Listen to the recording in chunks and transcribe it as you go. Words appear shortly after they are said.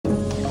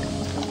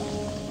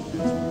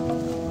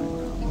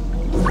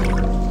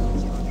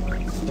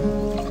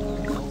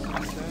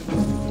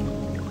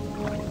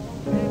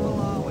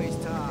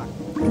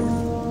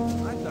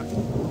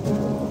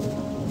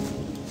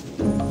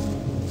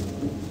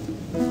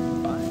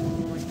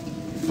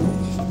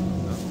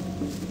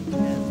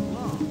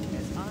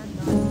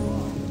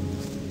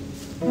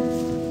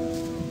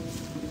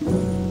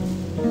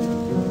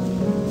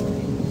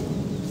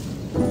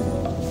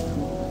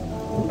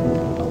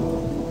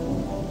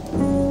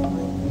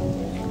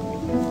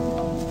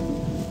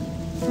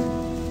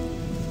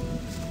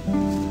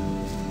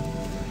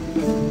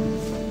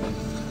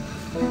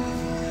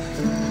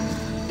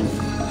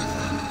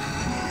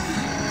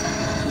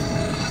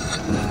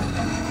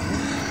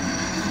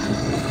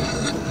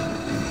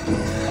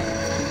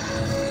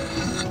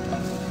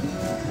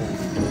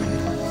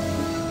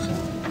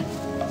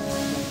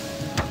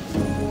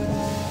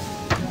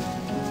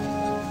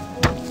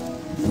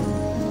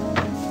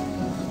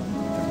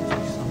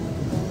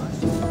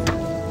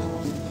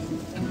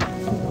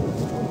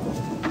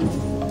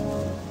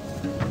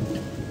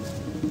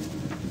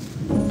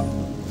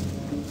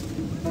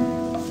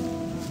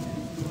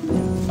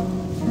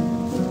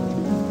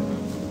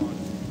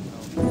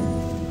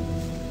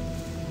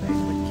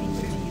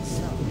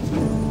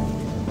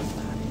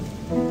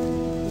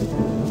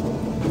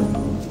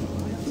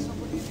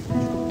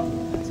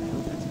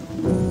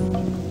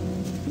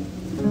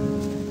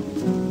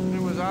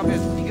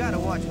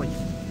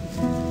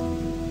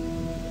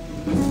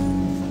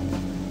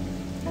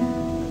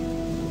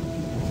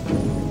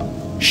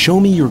show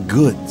me your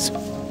goods.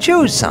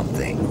 Choose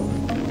something.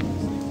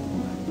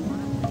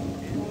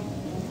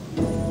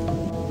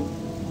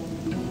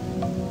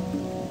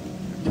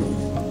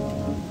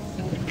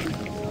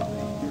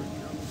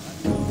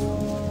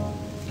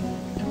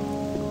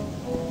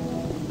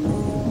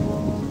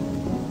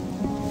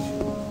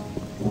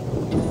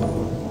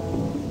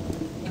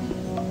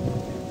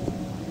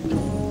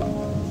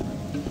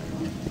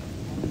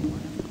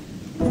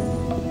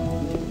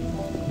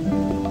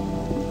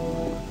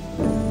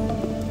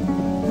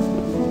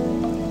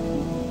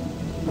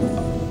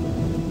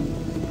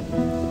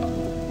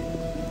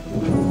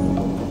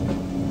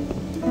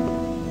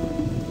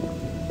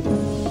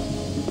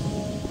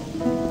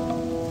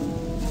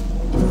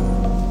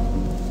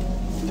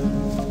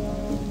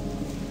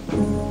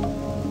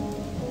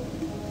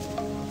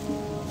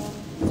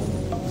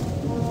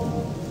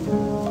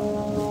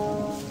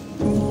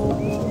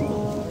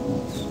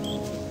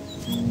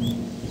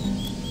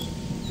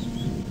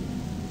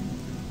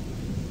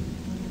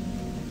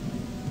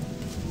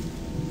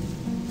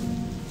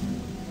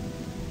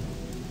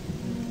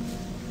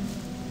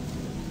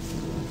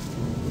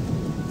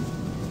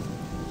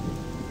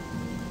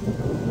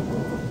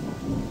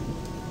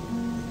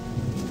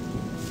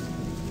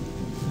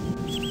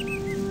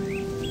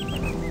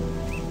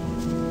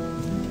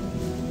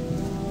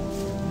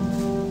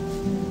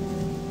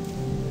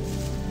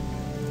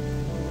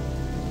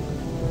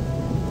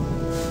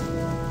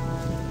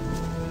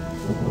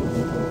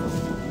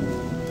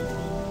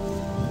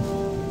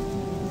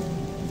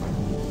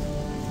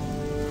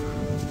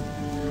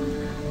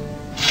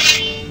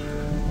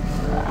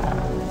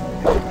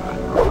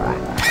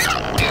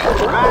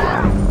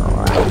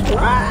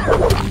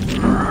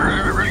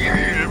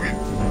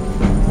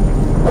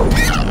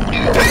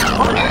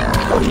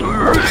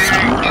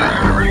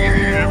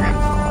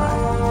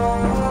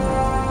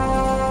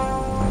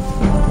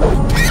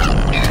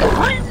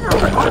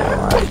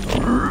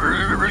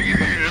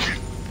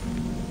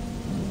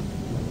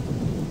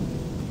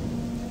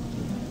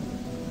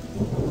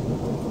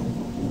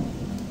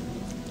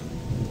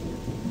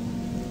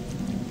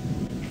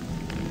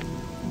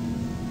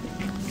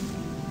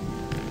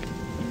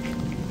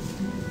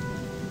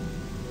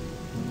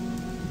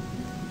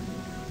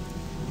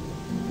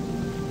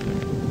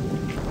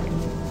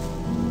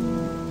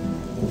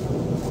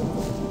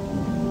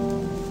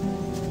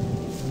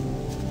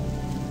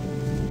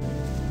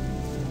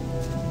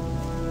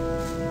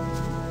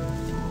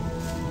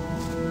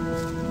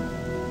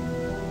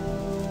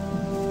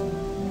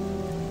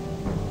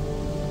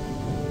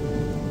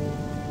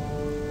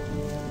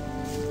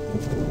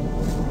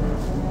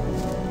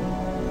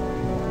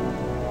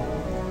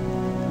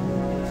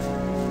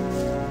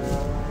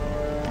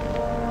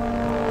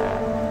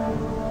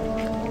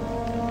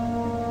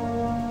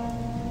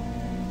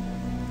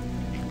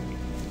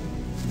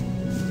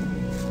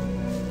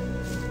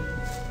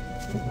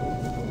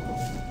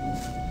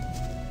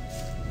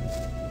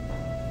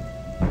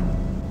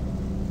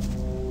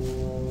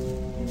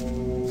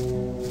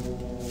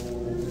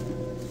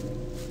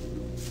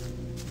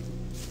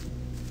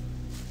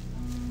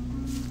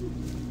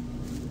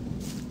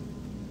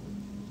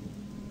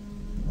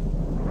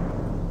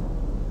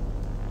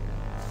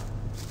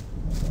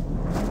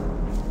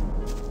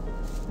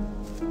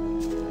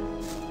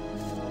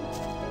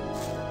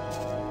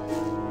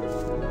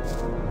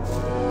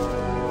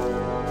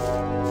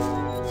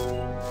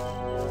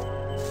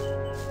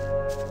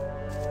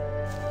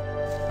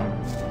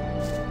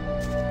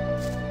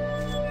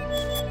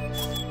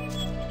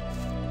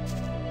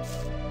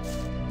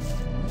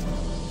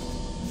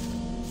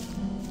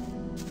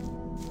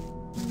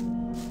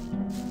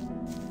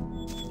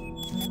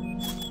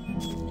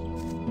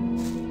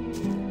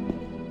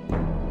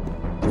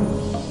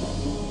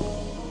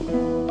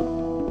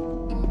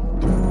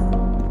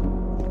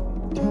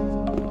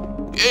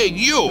 Hey,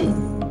 you!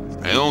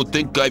 I don't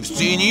think I've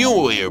seen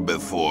you here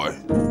before.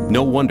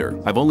 No wonder.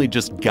 I've only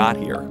just got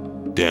here.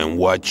 Then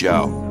watch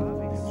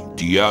out.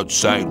 The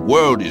outside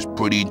world is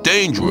pretty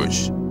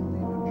dangerous.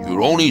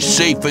 You're only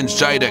safe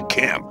inside a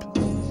camp.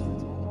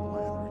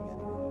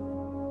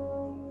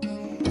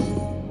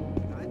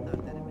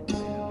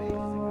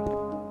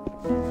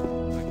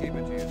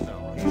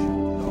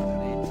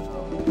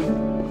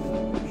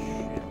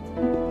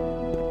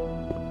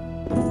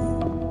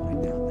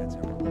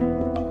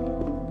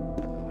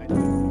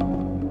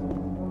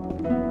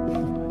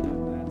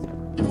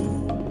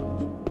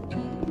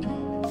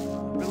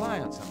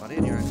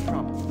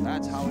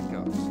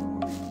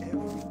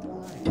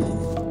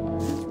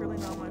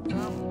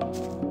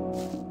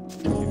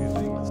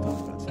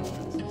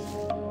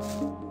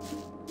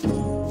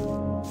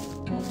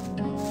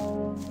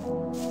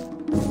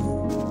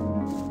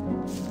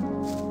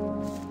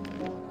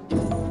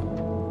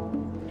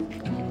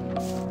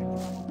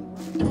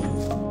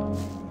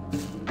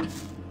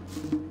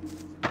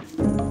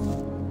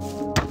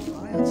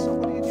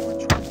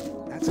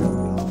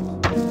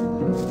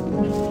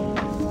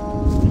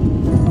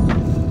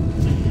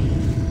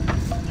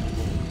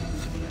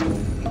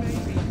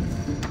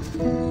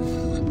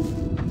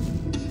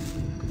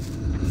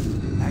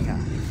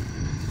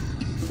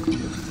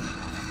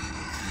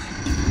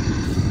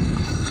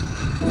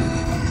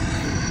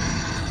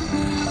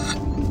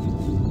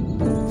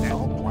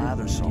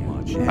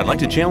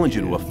 to challenge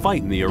you to a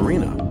fight in the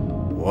arena.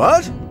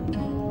 What?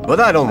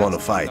 But I don't want to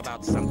fight.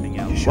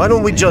 Why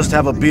don't we just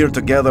have a beer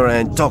together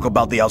and talk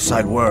about the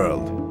outside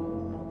world?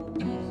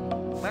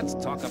 Let's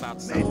talk about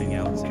something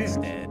else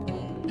instead.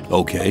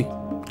 Okay,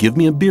 give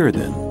me a beer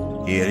then.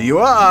 Here you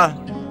are.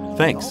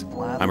 Thanks.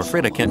 I'm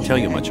afraid I can't tell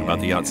you much about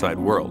the outside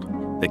world.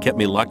 They kept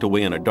me locked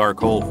away in a dark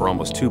hole for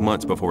almost 2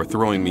 months before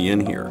throwing me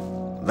in here.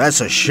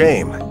 That's a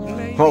shame.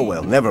 Oh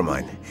well, never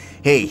mind.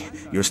 Hey,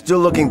 you're still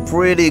looking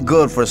pretty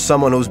good for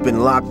someone who's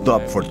been locked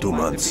up for 2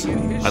 months.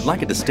 I'd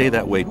like it to stay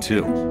that way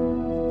too.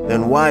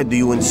 Then why do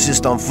you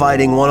insist on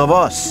fighting one of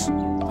us?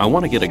 I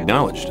want to get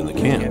acknowledged in the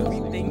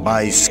camp.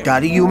 By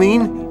Scotty, you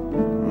mean?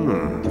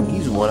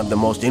 He's one of the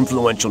most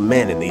influential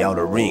men in the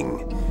outer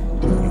ring.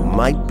 You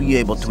might be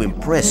able to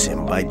impress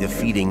him by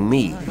defeating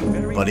me.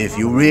 But if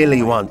you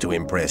really want to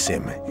impress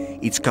him,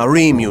 it's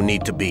Karim you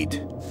need to beat.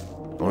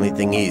 Only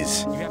thing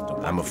is,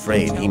 I'm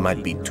afraid he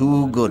might be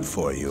too good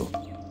for you.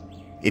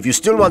 If you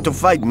still want to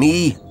fight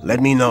me, let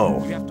me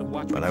know.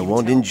 But I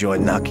won't enjoy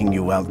knocking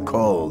you out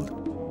cold.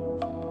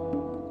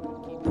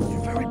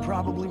 You're very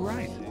probably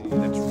right.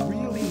 That's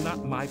really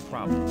not my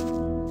problem.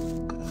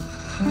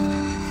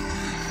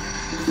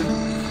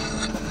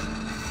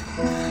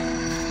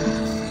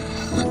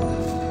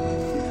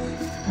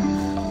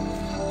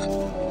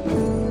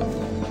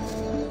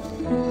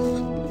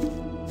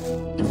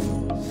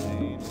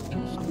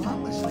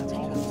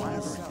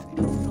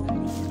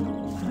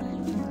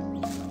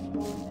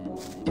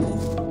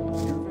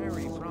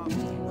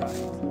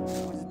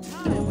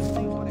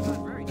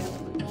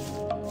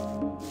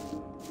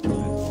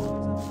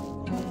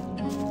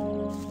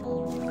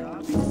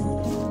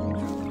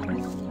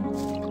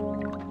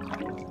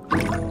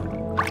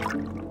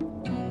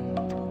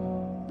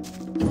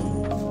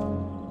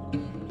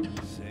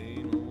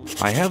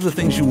 I have the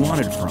things you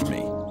wanted from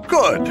me.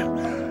 Good.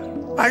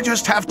 I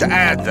just have to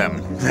add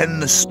them. Then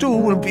the stew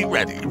will be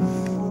ready.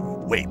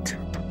 Wait.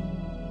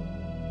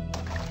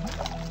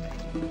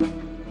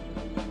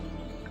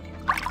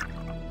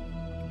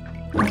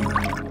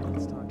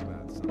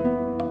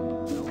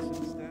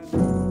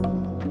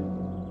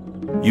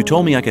 You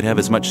told me I could have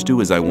as much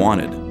stew as I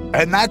wanted.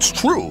 And that's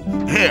true.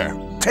 Here,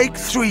 take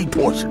 3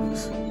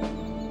 portions.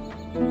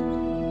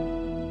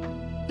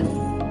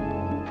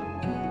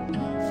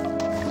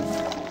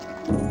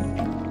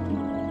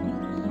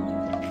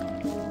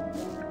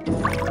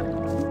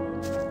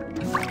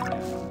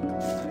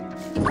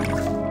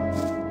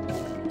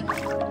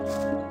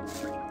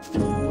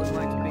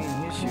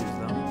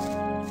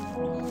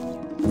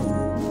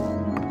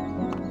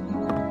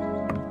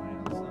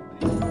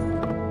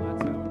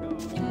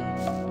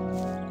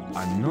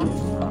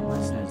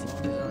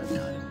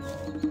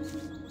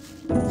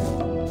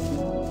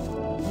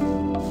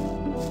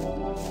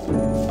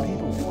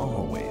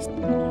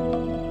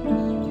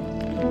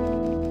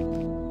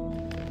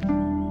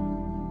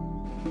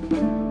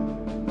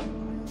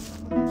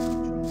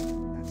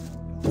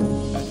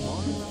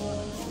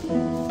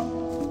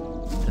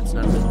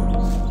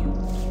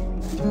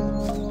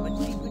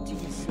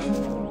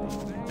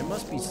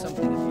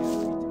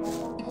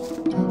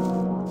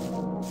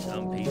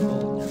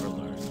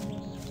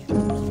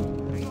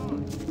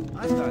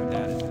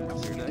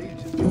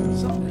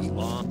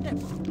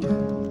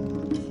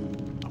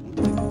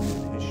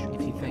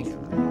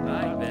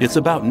 It's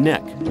about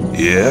Nick.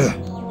 Yeah?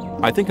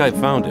 I think I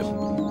found him.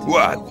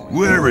 What?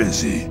 Where is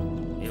he?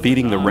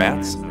 Feeding the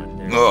rats.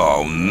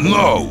 Oh,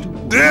 no!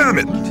 Damn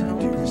it!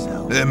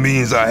 That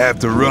means I have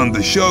to run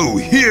the show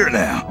here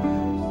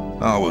now.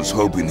 I was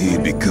hoping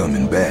he'd be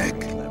coming back.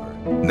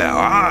 Now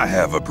I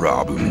have a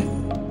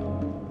problem.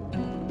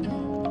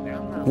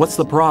 What's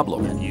the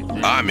problem?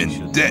 I'm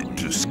in debt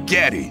to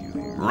Scatty,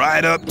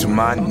 right up to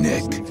my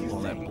neck.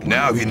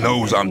 Now he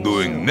knows I'm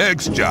doing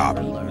Nick's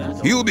job.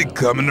 He'll be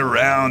coming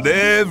around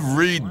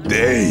every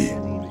day.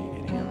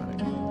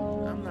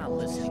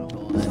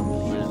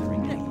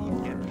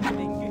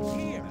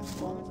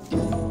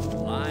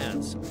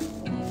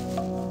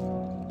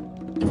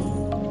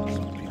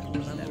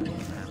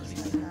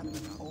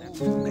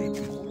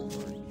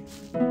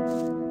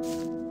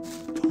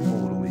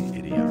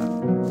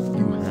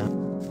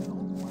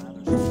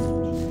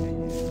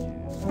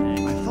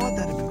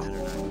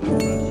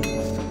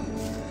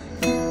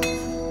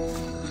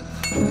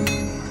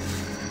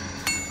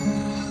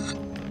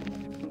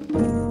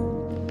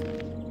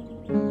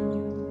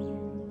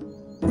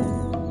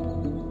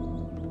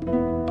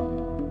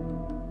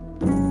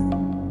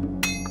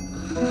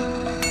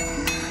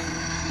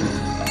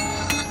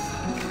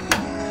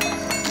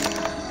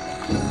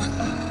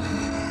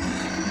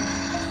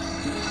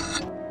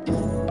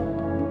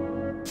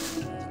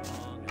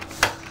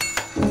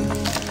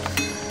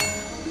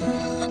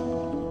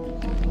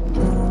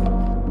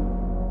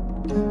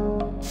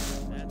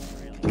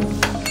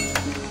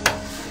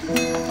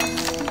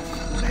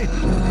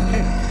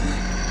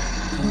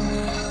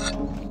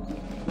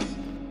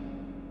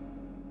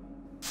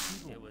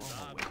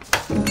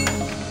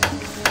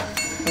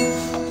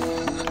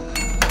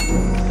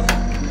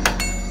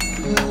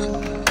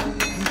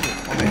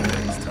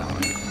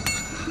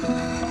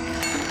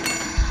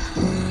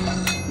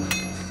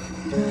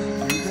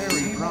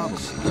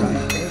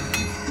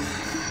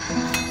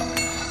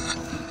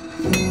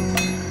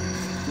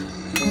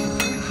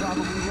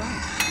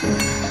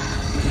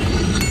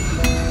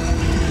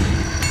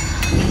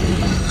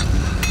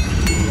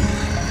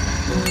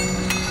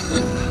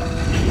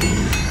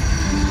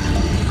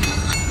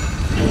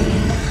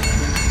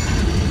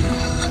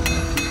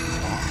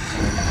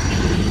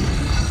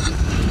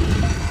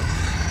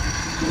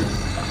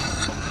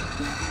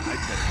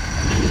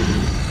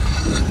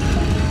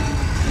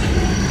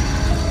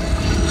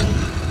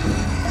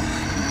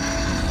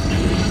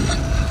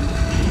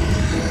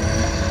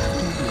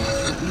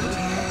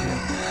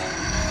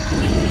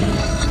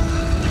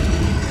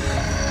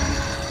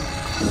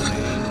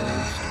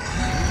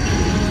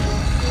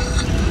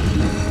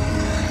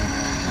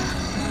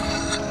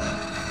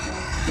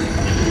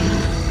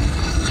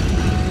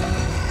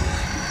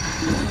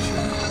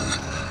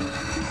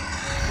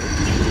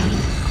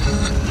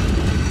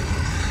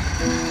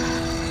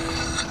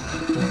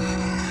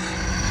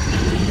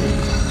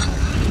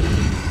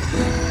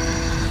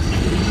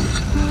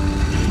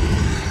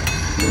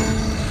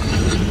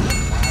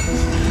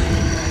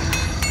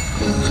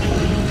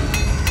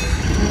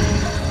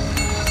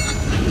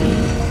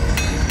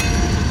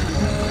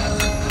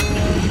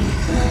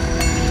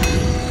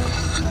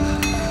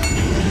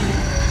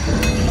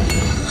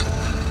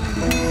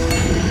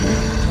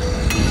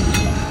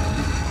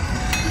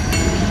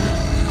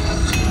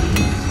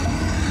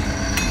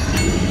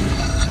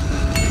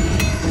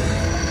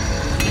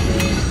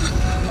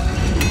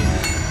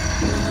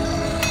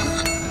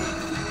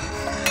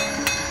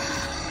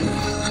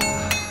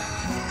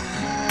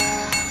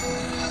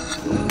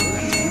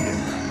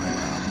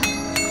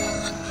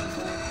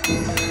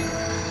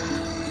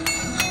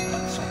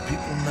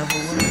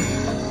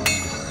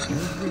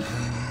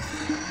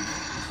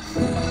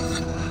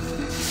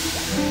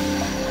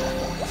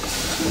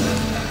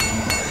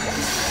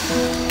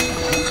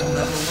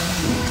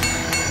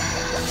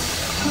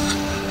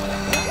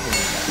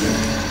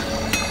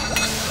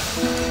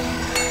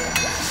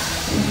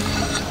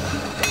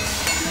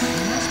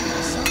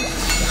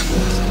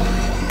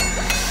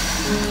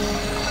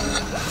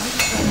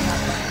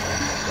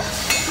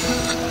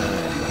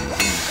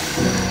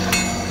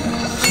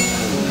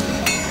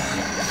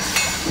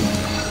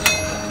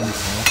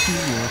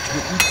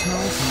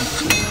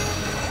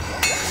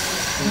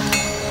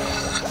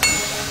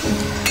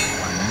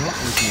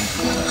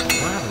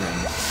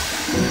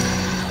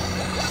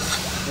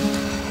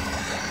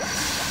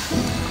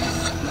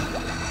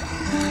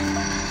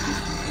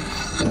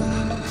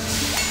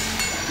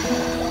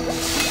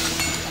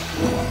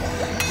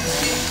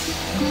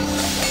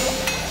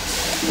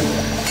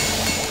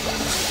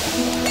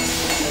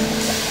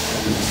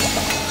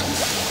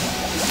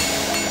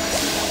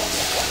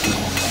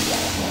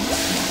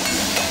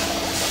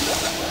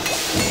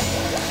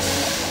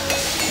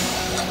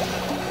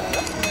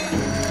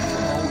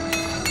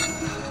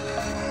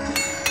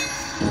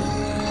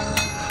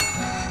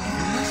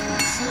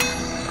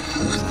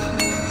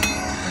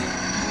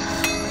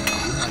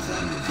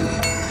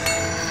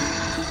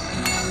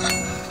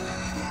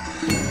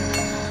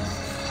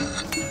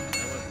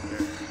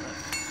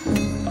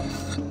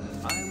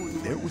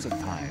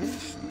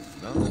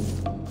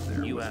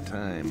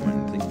 Time when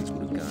things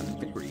would have gone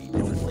very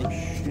differently.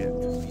 Shit. It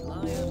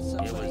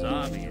was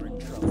obvious. You're in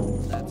trouble.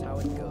 That's how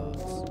it goes.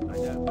 I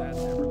doubt that's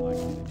ever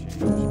likely to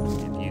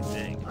change. If you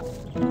think.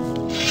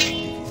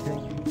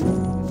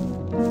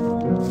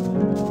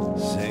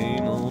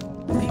 Same old.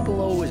 People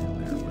always.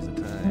 There was a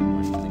time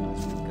when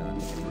things would have gone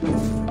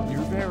very differently.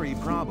 You're very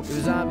probable. It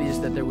was obvious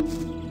that there was.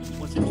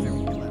 Wasn't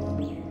very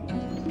clever.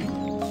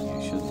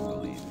 You shouldn't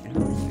believe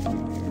everything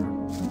you hear.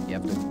 You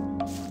have to.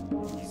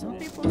 Some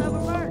people never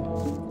learn.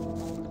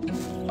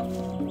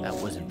 That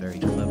wasn't very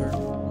clever.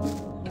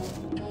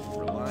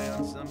 Rely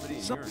on somebody.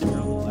 You're in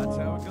trouble. That's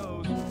how it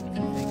goes.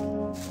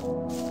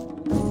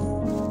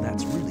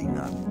 That's really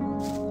not.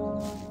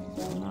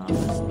 I'm not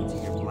listening to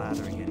your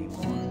blathering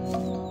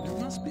anymore. There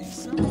must be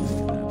something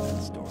about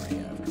that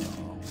story after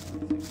all.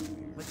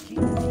 But keep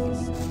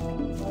these.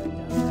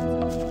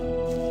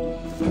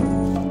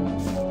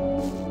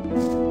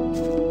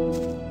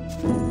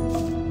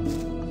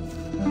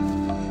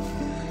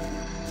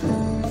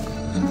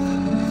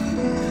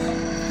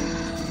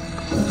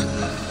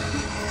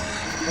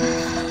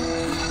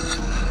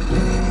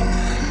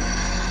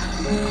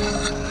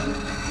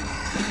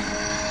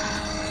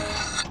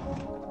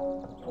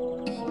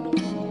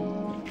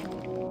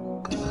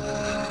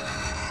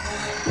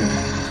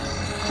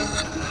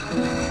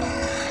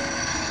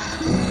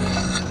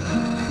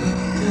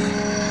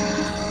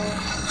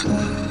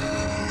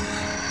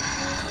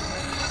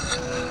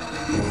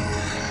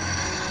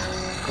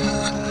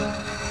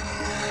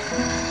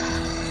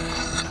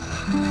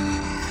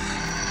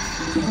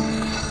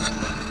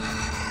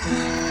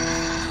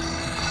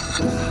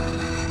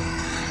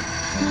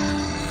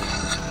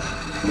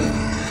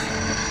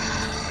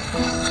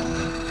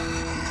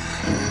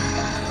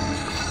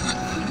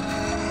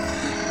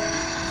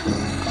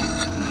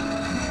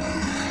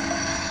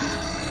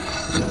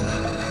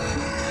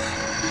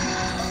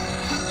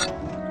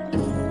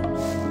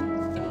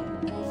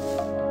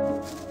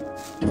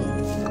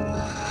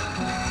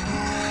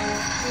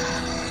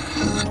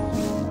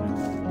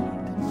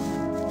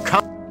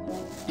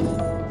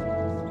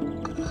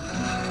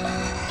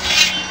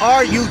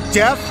 Are you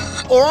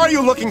deaf, or are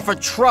you looking for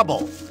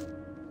trouble?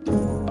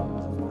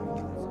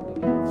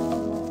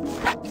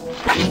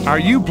 Are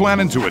you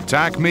planning to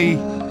attack me?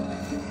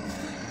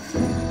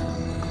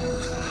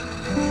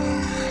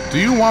 Do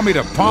you want me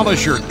to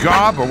polish your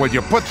gob, or will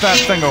you put that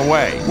thing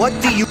away? What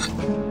do you...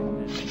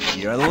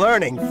 You're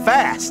learning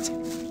fast.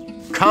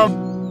 Come...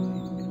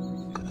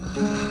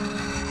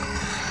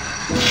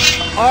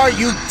 Are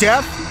you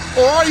deaf,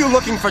 or are you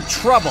looking for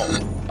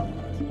trouble?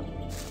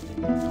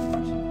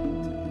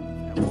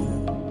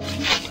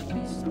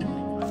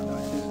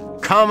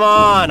 Come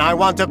on, I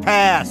want to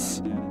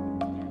pass.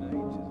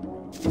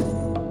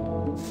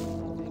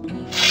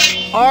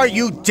 Are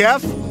you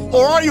deaf,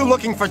 or are you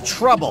looking for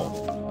trouble?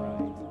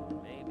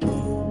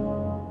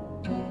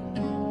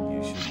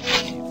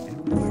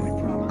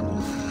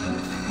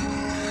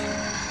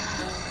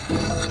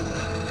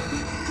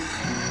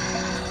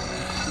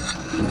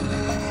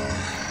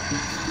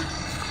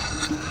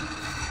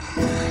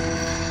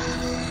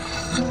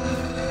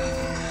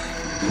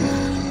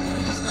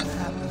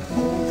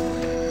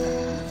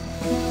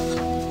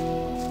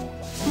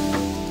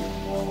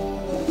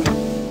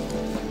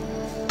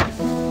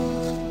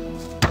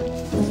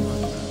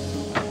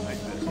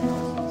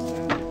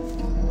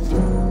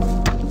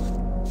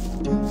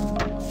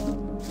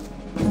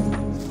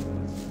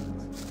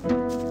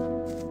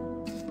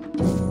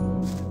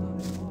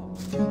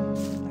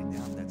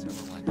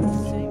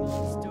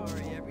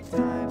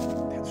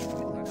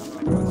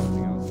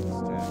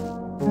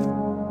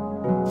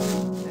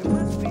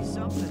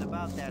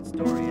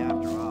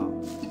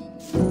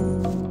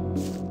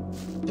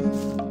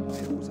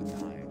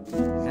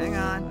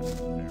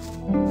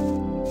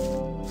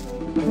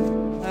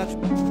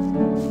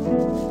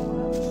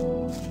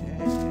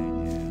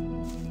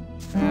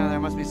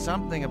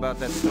 Something about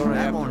that story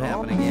that won't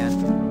happen again.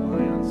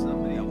 Rely on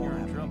somebody and you're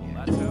in trouble.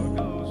 That's how it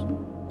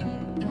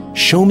goes.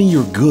 Show me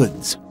your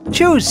goods.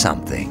 Choose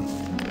something.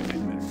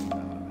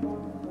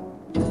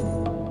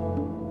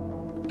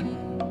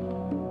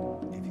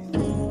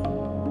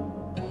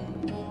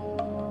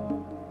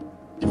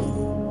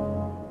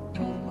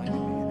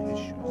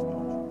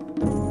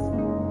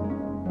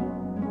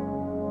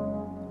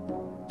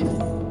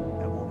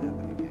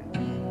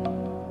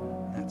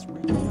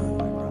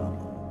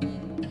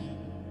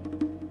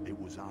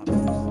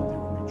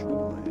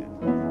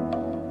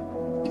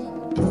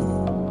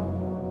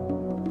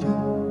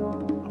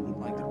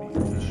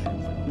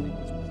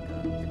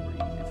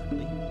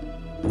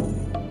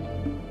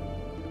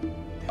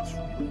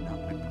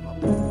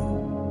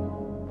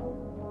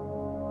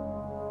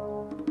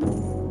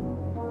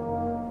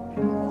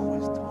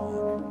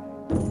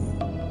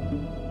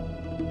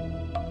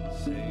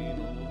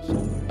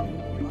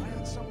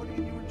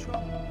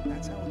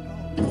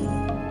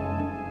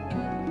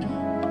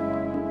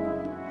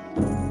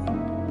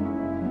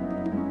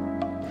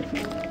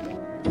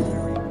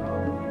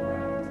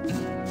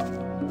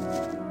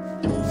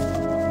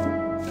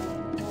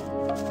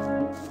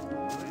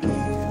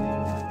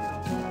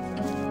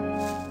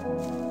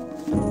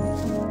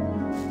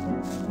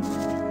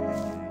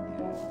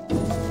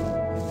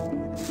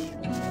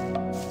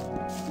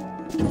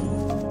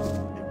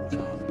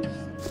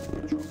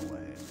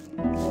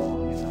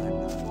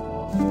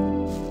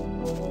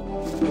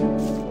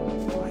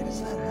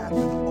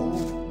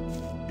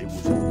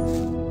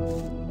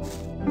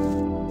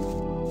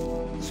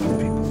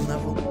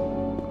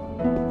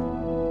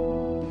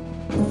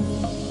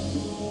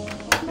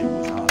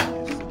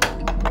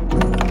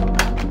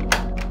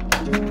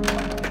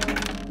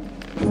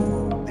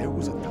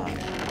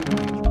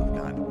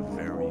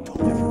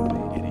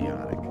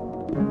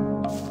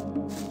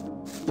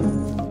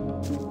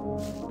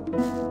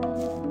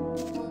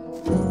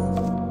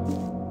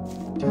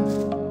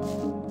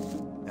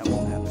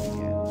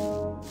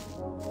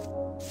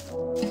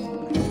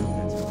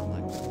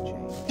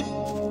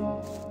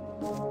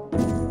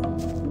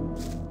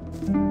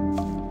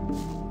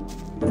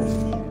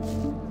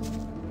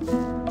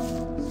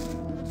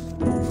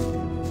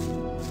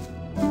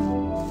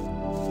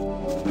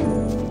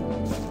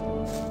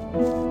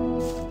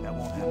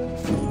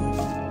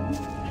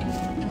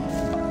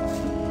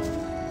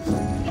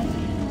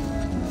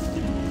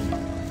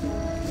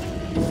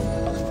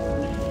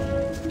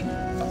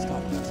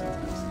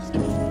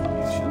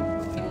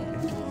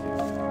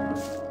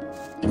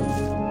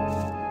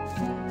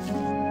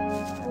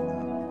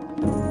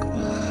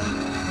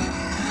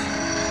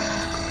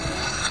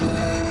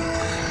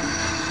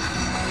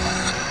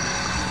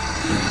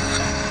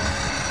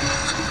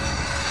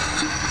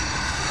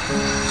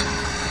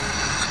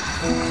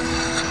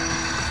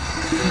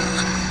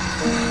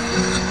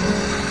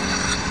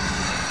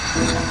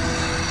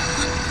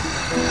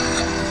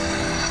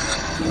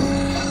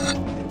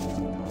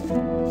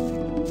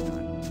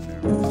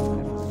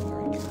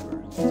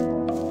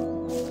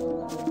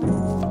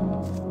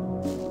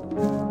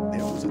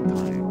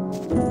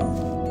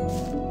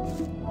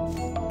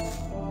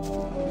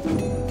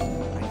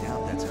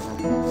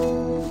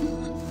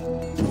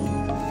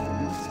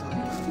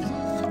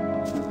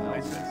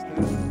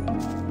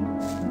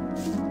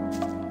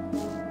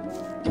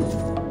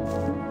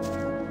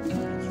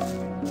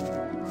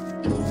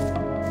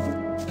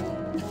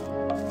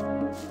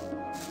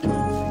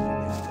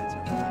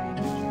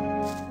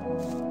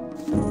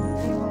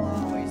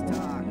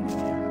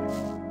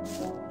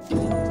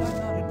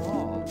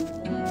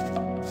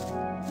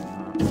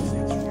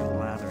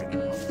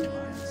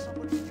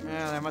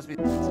 must be...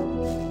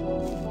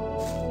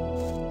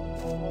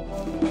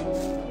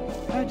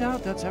 I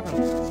doubt that's ever...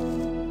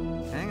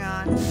 Hang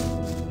on.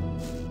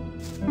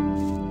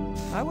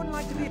 I wouldn't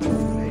like to be...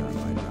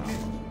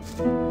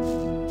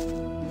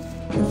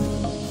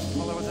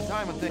 Well, there was a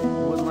time when things...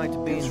 Wouldn't like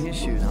to be in his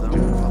shoes, though.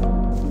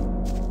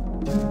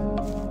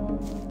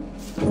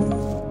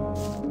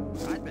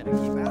 I'd better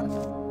keep out of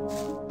it.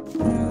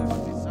 Yeah, there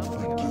must be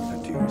something about that. Keep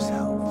it to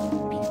yourself.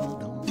 People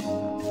don't know.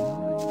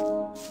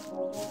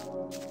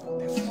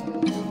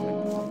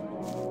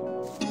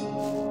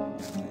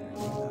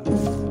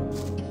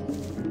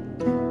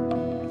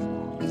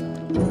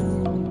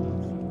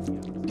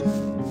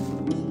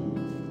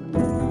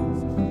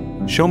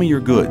 Show me your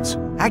goods.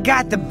 I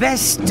got the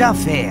best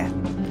stuff here.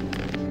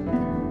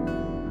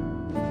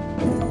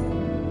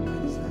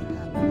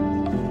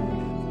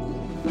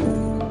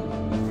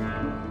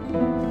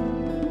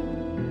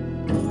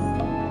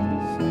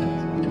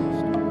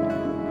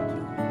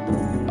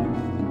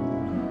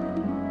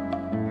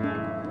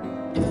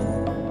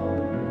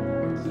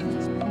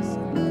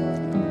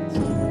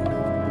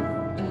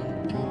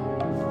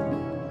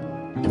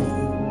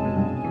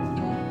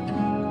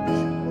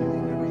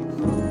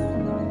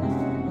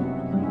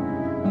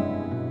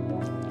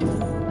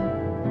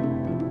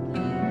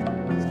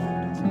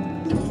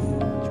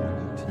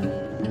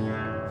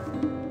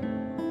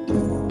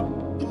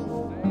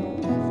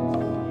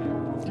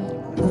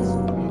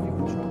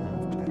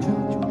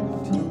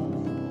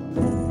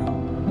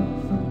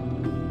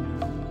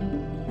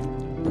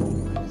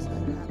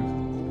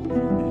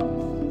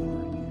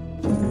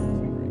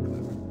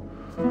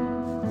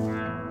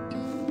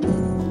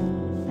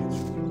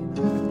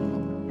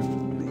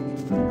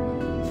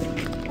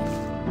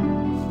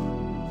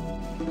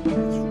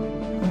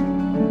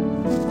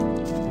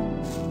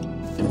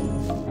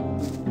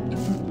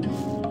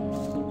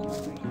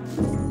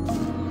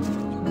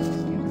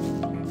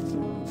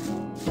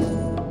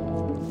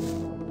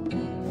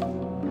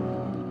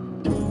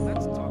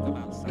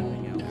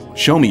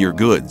 Show me your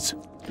goods.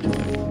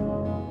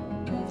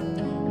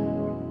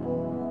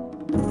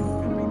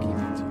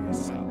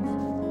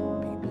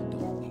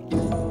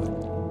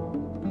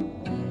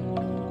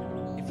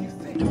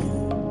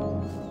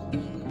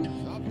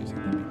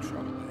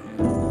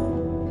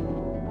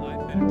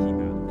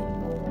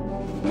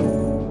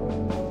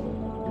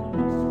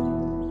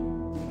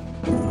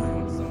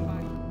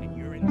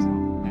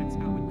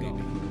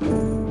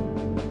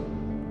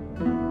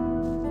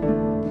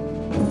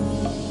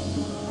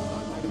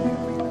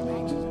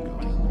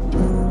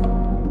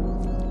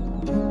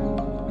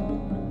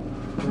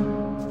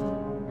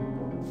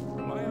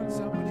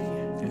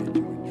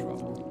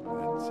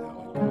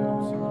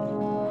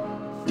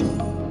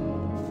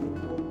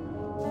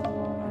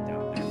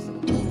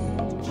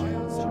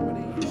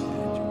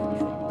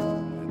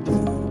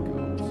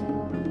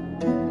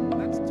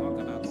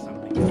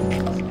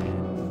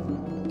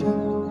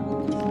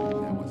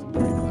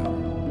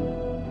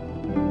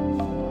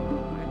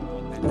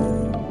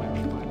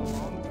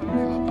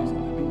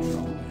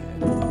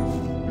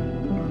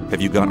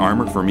 Have you got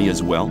armor for me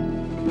as well?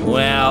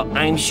 Well,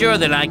 I'm sure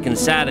that I can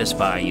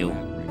satisfy you.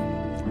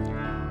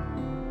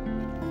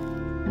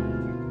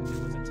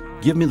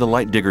 Give me the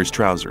light digger's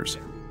trousers.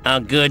 A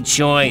good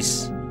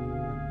choice.